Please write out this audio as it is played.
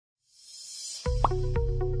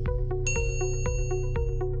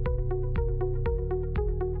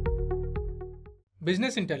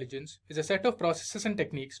Business intelligence is a set of processes and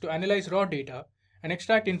techniques to analyze raw data and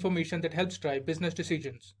extract information that helps drive business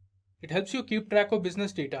decisions. It helps you keep track of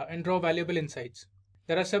business data and draw valuable insights.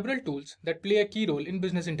 There are several tools that play a key role in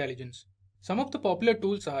business intelligence. Some of the popular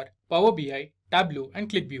tools are Power BI, Tableau, and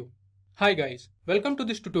ClickView. Hi guys, welcome to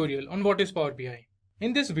this tutorial on what is Power BI.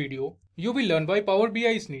 In this video, you will learn why Power BI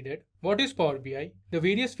is needed, what is Power BI, the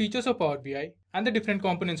various features of Power BI, and the different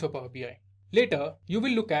components of Power BI. Later, you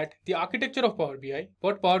will look at the architecture of Power BI,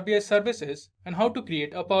 what Power BI service is, and how to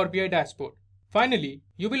create a Power BI dashboard. Finally,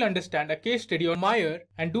 you will understand a case study on Meijer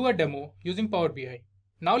and do a demo using Power BI.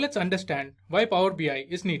 Now let's understand why Power BI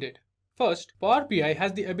is needed. First, Power BI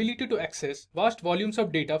has the ability to access vast volumes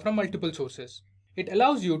of data from multiple sources. It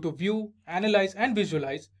allows you to view, analyze, and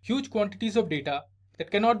visualize huge quantities of data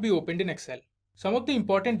that cannot be opened in Excel. Some of the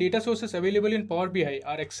important data sources available in Power BI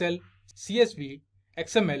are Excel, CSV,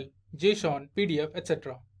 XML, JSON, PDF,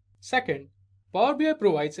 etc. Second, Power BI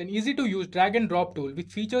provides an easy-to-use drag-and-drop tool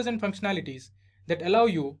with features and functionalities that allow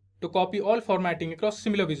you to copy all formatting across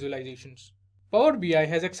similar visualizations. Power BI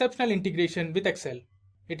has exceptional integration with Excel.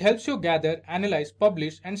 It helps you gather, analyze,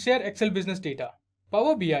 publish, and share Excel business data.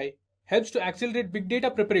 Power BI helps to accelerate big data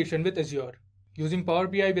preparation with Azure. Using Power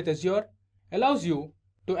BI with Azure allows you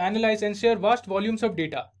to analyze and share vast volumes of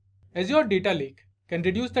data. Azure Data Lake can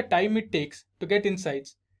reduce the time it takes to get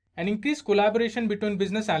insights and increase collaboration between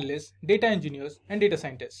business analysts, data engineers, and data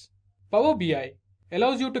scientists. Power BI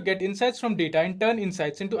allows you to get insights from data and turn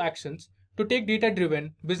insights into actions to take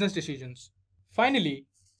data-driven business decisions. Finally,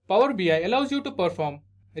 Power BI allows you to perform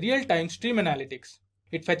real-time stream analytics.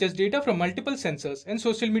 It fetches data from multiple sensors and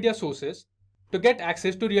social media sources to get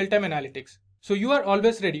access to real-time analytics, so you are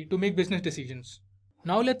always ready to make business decisions.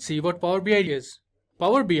 Now let's see what Power BI is.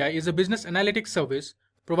 Power BI is a business analytics service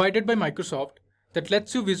provided by Microsoft that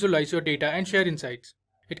lets you visualize your data and share insights.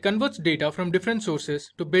 It converts data from different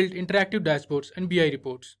sources to build interactive dashboards and BI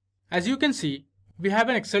reports. As you can see, we have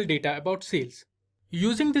an Excel data about sales.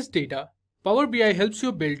 Using this data, Power BI helps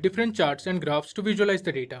you build different charts and graphs to visualize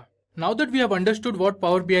the data. Now that we have understood what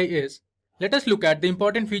Power BI is, let us look at the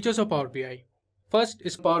important features of Power BI. First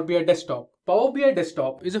is Power BI Desktop. Power BI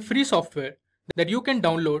Desktop is a free software that you can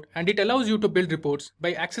download, and it allows you to build reports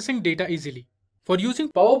by accessing data easily. For using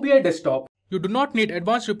Power BI Desktop, you do not need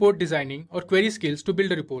advanced report designing or query skills to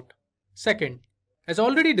build a report. Second, as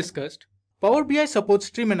already discussed, Power BI supports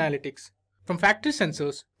stream analytics. From factory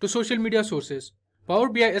sensors to social media sources, Power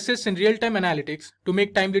BI assists in real-time analytics to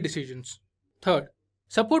make timely decisions. Third,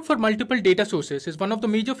 support for multiple data sources is one of the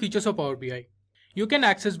major features of Power BI. You can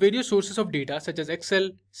access various sources of data such as Excel,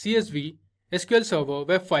 CSV, SQL Server,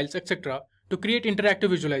 web files, etc. to create interactive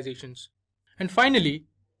visualizations. And finally,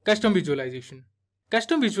 custom visualization.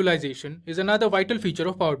 Custom visualization is another vital feature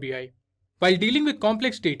of Power BI. While dealing with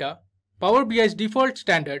complex data, Power BI's default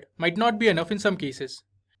standard might not be enough in some cases.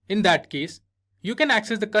 In that case, you can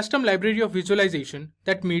access the custom library of visualization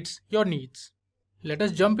that meets your needs. Let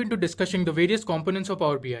us jump into discussing the various components of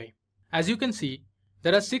Power BI. As you can see,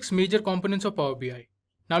 there are 6 major components of Power BI.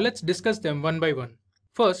 Now let's discuss them one by one.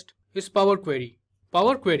 First is Power Query.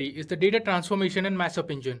 Power Query is the data transformation and mashup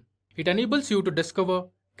engine. It enables you to discover,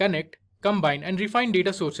 connect, combine, and refine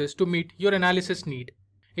data sources to meet your analysis need.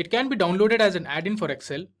 It can be downloaded as an add-in for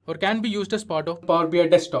Excel or can be used as part of Power BI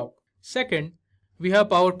Desktop. Second, we have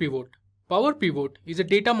Power Pivot. Power Pivot is a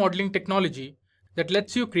data modeling technology that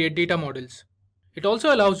lets you create data models. It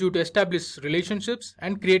also allows you to establish relationships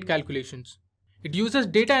and create calculations. It uses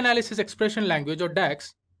data analysis expression language or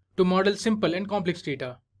DAX to model simple and complex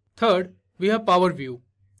data. Third, we have Power View.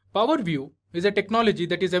 Power View is a technology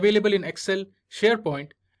that is available in Excel,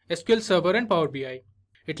 SharePoint, SQL Server, and Power BI.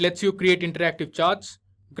 It lets you create interactive charts,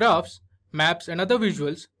 graphs, maps, and other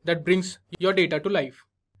visuals that brings your data to life.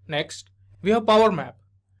 Next, we have Power Map.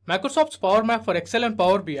 Microsoft's Power Map for Excel and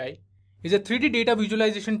Power BI is a 3D data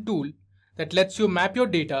visualization tool that lets you map your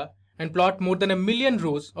data and plot more than 1 million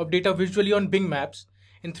rows of data visually on Bing Maps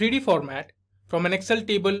in 3D format from an Excel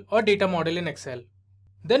table or data model in Excel.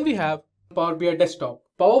 Then we have Power BI Desktop.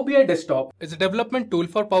 Power BI Desktop is a development tool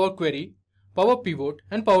for Power Query, Power Pivot,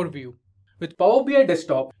 and Power View. With Power BI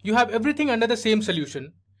Desktop, you have everything under the same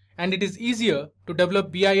solution, and it is easier to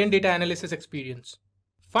develop BI and data analysis experience.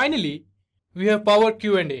 Finally, we have Power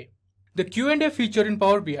Q&A. The Q&A feature in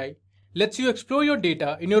Power BI lets you explore your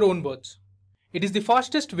data in your own words. It is the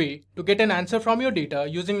fastest way to get an answer from your data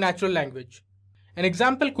using natural language. An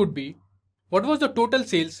example could be, what was the total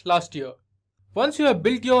sales last year? Once you have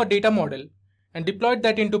built your data model and deployed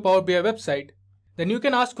that into Power BI website, then you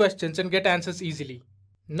can ask questions and get answers easily.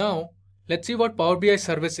 Now, Let's see what Power BI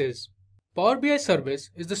Service is. Power BI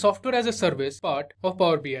Service is the software as a service part of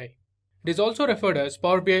Power BI. It is also referred as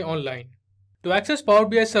Power BI Online. To access Power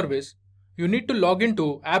BI Service, you need to log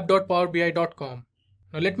into app.powerbi.com.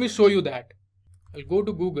 Now let me show you that. I'll go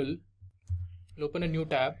to Google, I'll open a new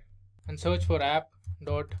tab and search for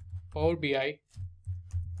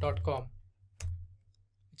app.powerbi.com.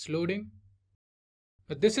 It's loading.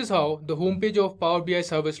 But this is how the homepage of Power BI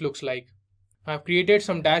Service looks like. I've created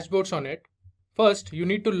some dashboards on it. First, you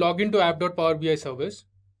need to log into app.powerbi service.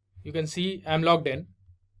 You can see I'm logged in.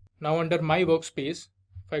 Now under my workspace,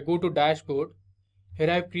 if I go to dashboard,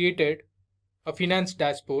 here I've created a finance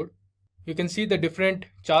dashboard. You can see the different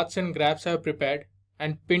charts and graphs I've prepared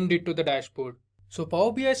and pinned it to the dashboard. So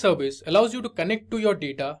Power BI service allows you to connect to your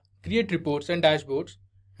data, create reports and dashboards,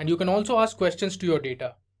 and you can also ask questions to your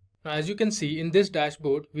data. Now as you can see in this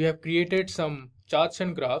dashboard, we have created some charts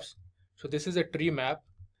and graphs. So this is a tree map.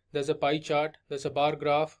 There's a pie chart, there's a bar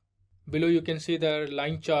graph. Below you can see there are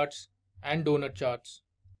line charts and donut charts.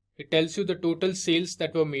 It tells you the total sales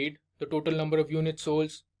that were made, the total number of units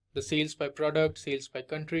sold, the sales by product, sales by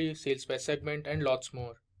country, sales by segment, and lots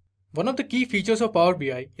more. One of the key features of Power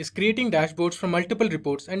BI is creating dashboards from multiple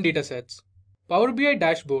reports and datasets. Power BI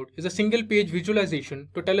dashboard is a single page visualization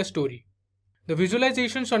to tell a story. The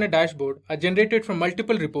visualizations on a dashboard are generated from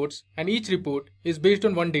multiple reports and each report is based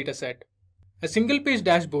on one dataset. A single page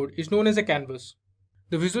dashboard is known as a canvas.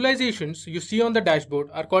 The visualizations you see on the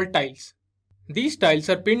dashboard are called tiles. These tiles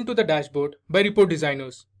are pinned to the dashboard by report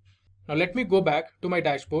designers. Now let me go back to my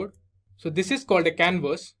dashboard. So this is called a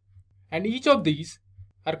canvas and each of these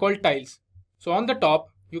are called tiles. So on the top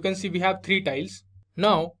you can see we have 3 tiles.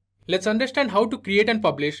 Now let's understand how to create and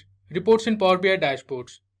publish reports in Power BI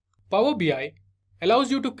dashboards. Power BI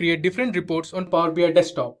allows you to create different reports on Power BI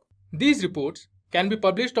desktop. These reports can be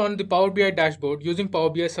published on the Power BI dashboard using Power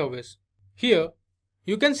BI service. Here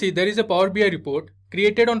you can see there is a Power BI report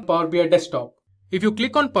created on Power BI desktop. If you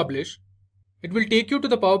click on publish, it will take you to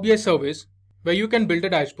the Power BI service where you can build a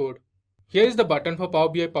dashboard. Here is the button for Power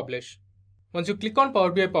BI publish. Once you click on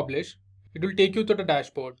Power BI publish, it will take you to the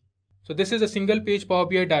dashboard. So this is a single page Power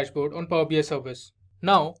BI dashboard on Power BI service.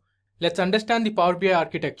 Now let's understand the Power BI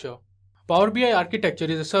architecture. Power BI architecture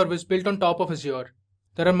is a service built on top of Azure.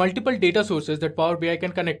 There are multiple data sources that Power BI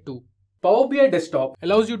can connect to. Power BI Desktop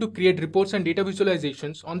allows you to create reports and data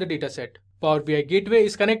visualizations on the dataset. Power BI Gateway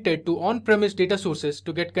is connected to on-premise data sources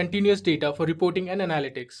to get continuous data for reporting and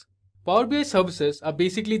analytics. Power BI services are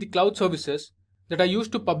basically the cloud services that are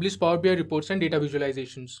used to publish Power BI reports and data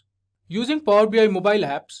visualizations. Using Power BI mobile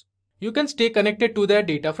apps, you can stay connected to their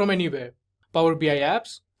data from anywhere. Power BI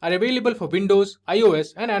apps are available for Windows,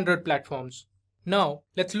 iOS, and Android platforms. Now,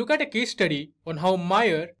 let's look at a case study on how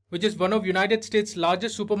Meijer, which is one of United States'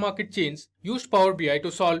 largest supermarket chains, used Power BI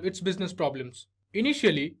to solve its business problems.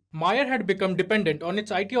 Initially, Meijer had become dependent on its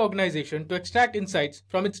IT organization to extract insights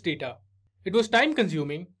from its data. It was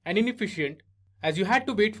time-consuming and inefficient as you had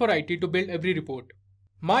to wait for IT to build every report.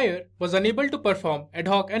 Meijer was unable to perform ad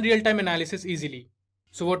hoc and real-time analysis easily.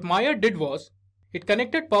 So what Meijer did was, it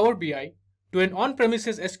connected Power BI to an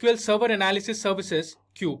on-premises SQL Server Analysis Services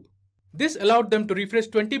cube. This allowed them to refresh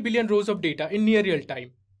 20 billion rows of data in near real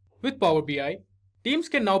time. With Power BI, teams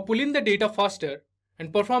can now pull in the data faster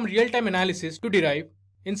and perform real-time analysis to derive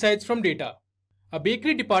insights from data. A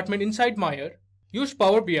bakery department inside Meijer used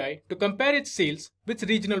Power BI to compare its sales with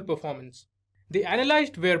regional performance. They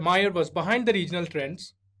analyzed where Meijer was behind the regional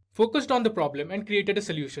trends, focused on the problem and created a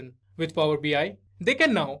solution. With Power BI, they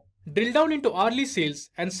can now drill down into hourly sales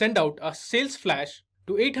and send out a sales flash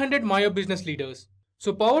to 800 Meijer business leaders.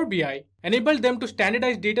 So Power BI enabled them to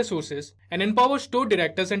standardize data sources and empower store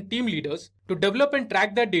directors and team leaders to develop and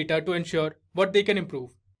track their data to ensure what they can improve.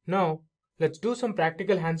 Now, let's do some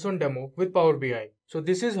practical hands-on demo with Power BI. So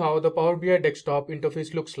this is how the Power BI desktop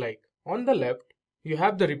interface looks like. On the left, you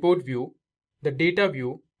have the report view, the data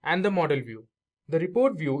view, and the model view. The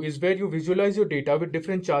report view is where you visualize your data with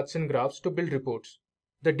different charts and graphs to build reports.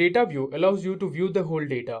 The data view allows you to view the whole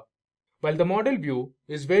data, while the model view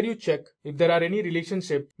is where you check if there are any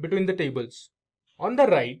relationship between the tables. On the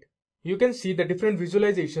right, you can see the different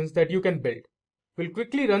visualizations that you can build. We'll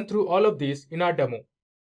quickly run through all of these in our demo.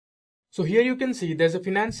 So here you can see there's a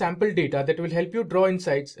finance sample data that will help you draw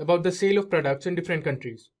insights about the sale of products in different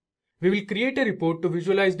countries. We will create a report to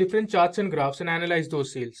visualize different charts and graphs and analyze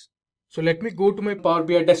those sales. So let me go to my Power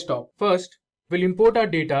BI desktop. First, we'll import our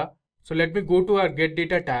data. So let me go to our Get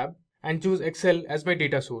Data tab and choose Excel as my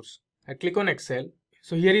data source. I click on Excel.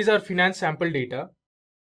 So here is our finance sample data.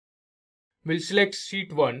 We'll select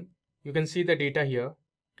sheet 1. You can see the data here.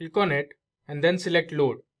 Click on it and then select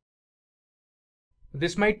load.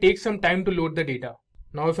 This might take some time to load the data.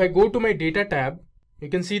 Now if I go to my data tab, you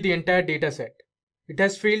can see the entire data set. It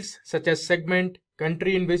has fields such as segment,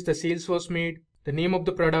 country in which the sales was made, the name of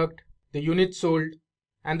the product, the units sold,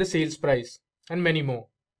 and the sales price, and many more.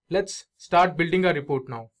 Let's start building our report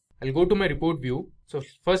now. I'll go to my report view. So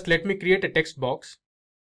first let me create a text box.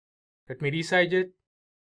 Let me resize it.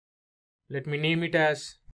 Let me name it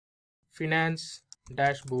as Finance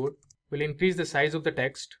Dashboard. We'll increase the size of the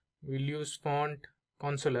text. We'll use font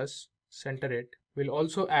Consolas, center it. We'll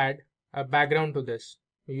also add a background to this.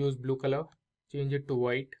 We use blue color, change it to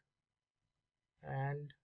white,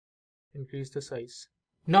 and increase the size.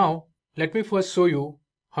 Now, let me first show you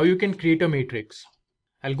how you can create a matrix.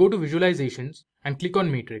 I'll go to Visualizations and click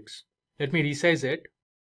on Matrix. Let me resize it.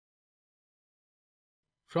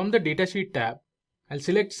 From the Datasheet tab, I'll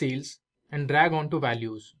select Sales and drag onto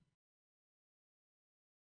Values.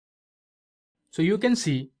 So you can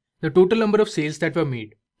see the total number of sales that were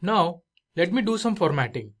made. Now, let me do some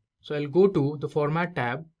formatting. So I'll go to the Format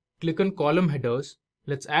tab, click on Column Headers.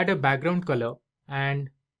 Let's add a background color and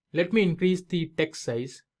let me increase the text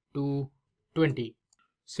size to 20.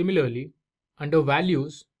 Similarly, under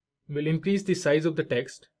Values, we'll increase the size of the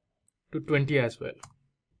text to 20 as well.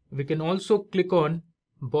 We can also click on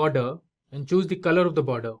Border and choose the color of the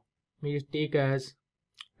border. May take as,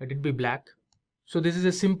 let it be black. So this is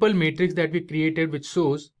a simple matrix that we created which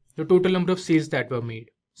shows the total number of sales that were made.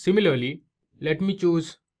 Similarly, let me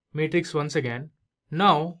choose matrix once again.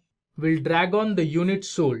 Now we'll drag on the units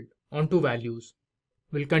sold onto values.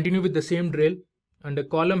 We'll continue with the same drill. Under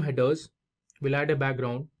column headers, we'll add a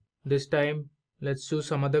background. This time let's choose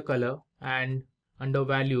some other color, and under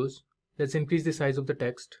values, let's increase the size of the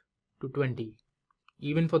text to 20.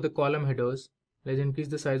 Even for the column headers, let's increase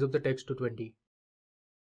the size of the text to 20.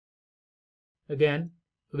 Again,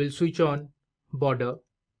 we'll switch on border.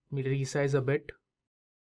 We'll resize a bit.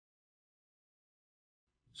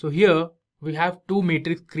 So here we have two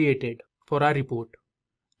matrices created for our report.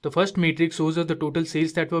 The first matrix shows us the total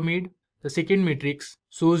sales that were made. The second matrix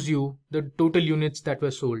shows you the total units that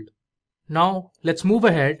were sold. Now let's move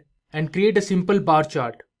ahead and create a simple bar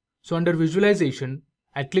chart. So under Visualization,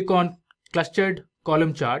 I click on Clustered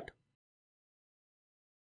Column Chart.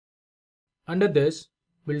 Under this,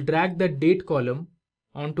 we'll drag the date column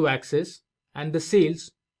onto axis and the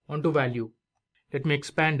sales onto value. Let me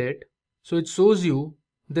expand it. So it shows you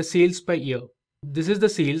the sales by year. This is the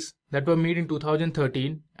sales that were made in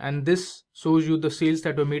 2013, and this shows you the sales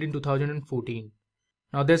that were made in 2014.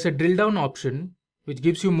 Now there's a drill down option which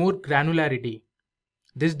gives you more granularity.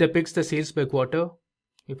 This depicts the sales by quarter.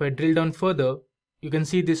 If I drill down further, you can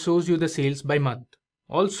see this shows you the sales by month.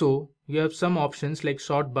 Also, you have some options like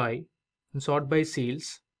sort by and sort by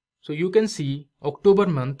sales. So you can see October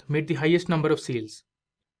month made the highest number of sales.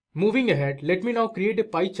 Moving ahead, let me now create a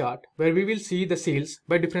pie chart where we will see the sales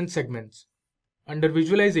by different segments. Under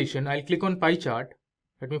Visualization, I'll click on Pie Chart.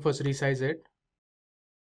 Let me first resize it.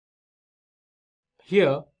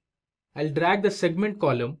 Here, I'll drag the segment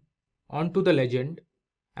column onto the legend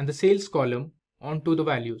and the sales column onto the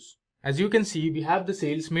values. As you can see, we have the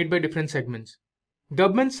sales made by different segments.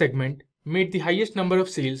 Government segment made the highest number of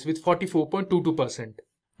sales with 44.22%.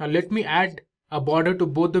 Now let me add a border to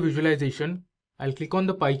both the visualization. I'll click on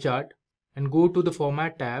the pie chart and go to the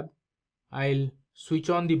Format tab. I'll switch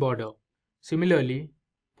on the border. Similarly,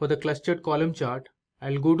 for the clustered column chart,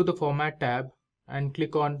 I'll go to the Format tab and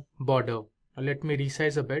click on Border. Now let me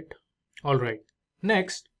resize a bit. Alright.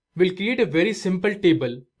 Next, we'll create a very simple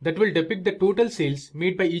table that will depict the total sales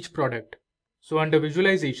made by each product. So under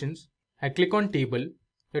Visualizations, I click on Table.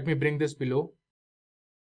 Let me bring this below.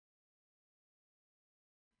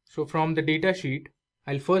 So from the data sheet,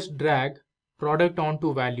 I'll first drag product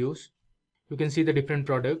onto values. You can see the different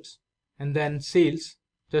products, and then sales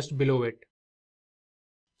just below it.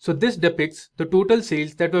 So this depicts the total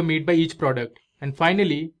sales that were made by each product, and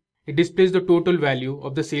finally it displays the total value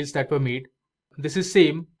of the sales that were made. This is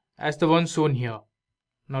same as the one shown here.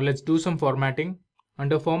 Now let's do some formatting.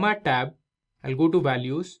 Under Format tab, I'll go to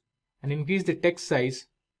Values and increase the text size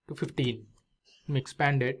to 15. Let me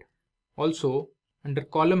expand it. Also, under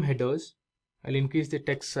Column Headers, I'll increase the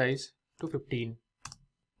text size to 15.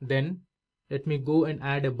 Then let me go and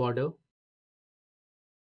add a border.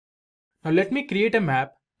 Now let me create a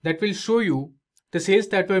map that will show you the sales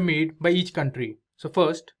that were made by each country. So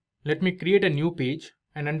first, let me create a new page,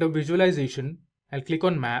 and under Visualization, I'll click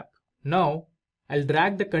on Map. Now I'll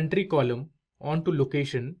drag the country column onto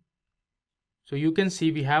Location. So you can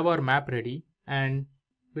see we have our map ready, and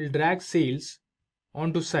we'll drag sales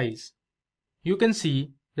onto size. You can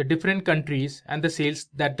see the different countries and the sales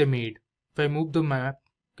that they made. If I move the map,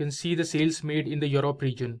 you You can see the sales made in the Europe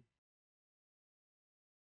region.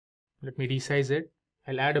 Let me resize it.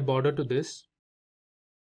 I'll add a border to this.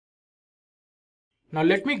 Now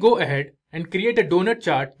let me go ahead and create a donut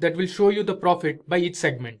chart that will show you the profit by each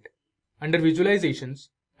segment. Under visualizations,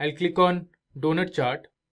 I'll click on donut chart.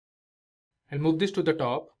 I'll move this to the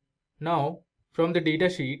top. Now from the data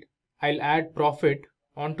sheet, I'll add profit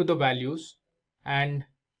onto the values and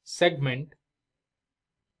segment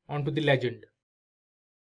onto the legend.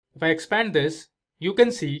 If I expand this, you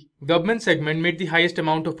can see government segment made the highest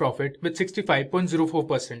amount of profit with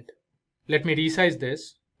 65.04%. Let me resize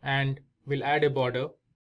this and we'll add a border.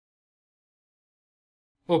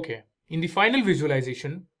 Okay, in the final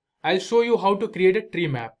visualization, I'll show you how to create a tree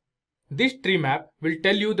map. This tree map will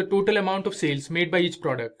tell you the total amount of sales made by each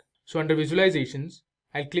product. So under visualizations,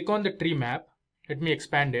 I'll click on the tree map. Let me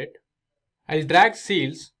expand it. I'll drag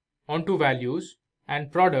sales onto values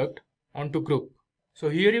and product onto group. So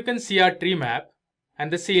here you can see our tree map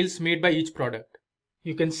and the sales made by each product.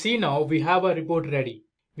 You can see now we have our report ready.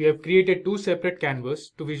 We have created two separate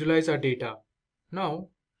canvases to visualize our data. Now,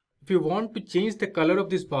 if you want to change the color of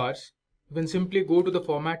these bars, you can simply go to the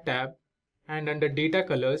Format tab and under Data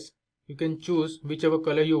Colors, you can choose whichever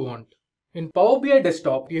color you want. In Power BI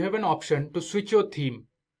Desktop, you have an option to switch your theme.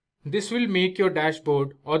 This will make your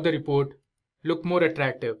dashboard or the report look more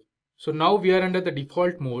attractive. So now we are under the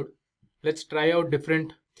default mode. Let's try out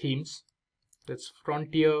different themes. That's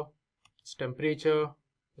Frontier, it's Temperature,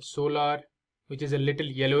 Solar, which is a little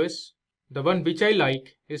yellowish. The one which I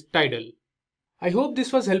like is Tidal. I hope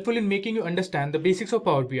this was helpful in making you understand the basics of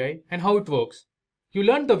Power BI and how it works. You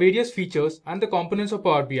learned the various features and the components of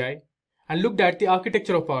Power BI and looked at the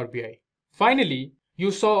architecture of Power BI. Finally,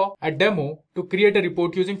 you saw a demo to create a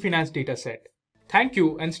report using finance dataset. Thank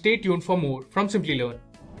you and stay tuned for more from Simplilearn.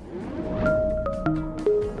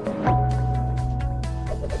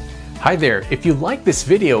 Hi there, if you like this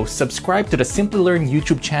video, subscribe to the Simplilearn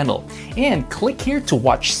YouTube channel and click here to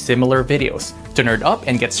watch similar videos. To nerd up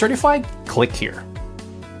and get certified, click here.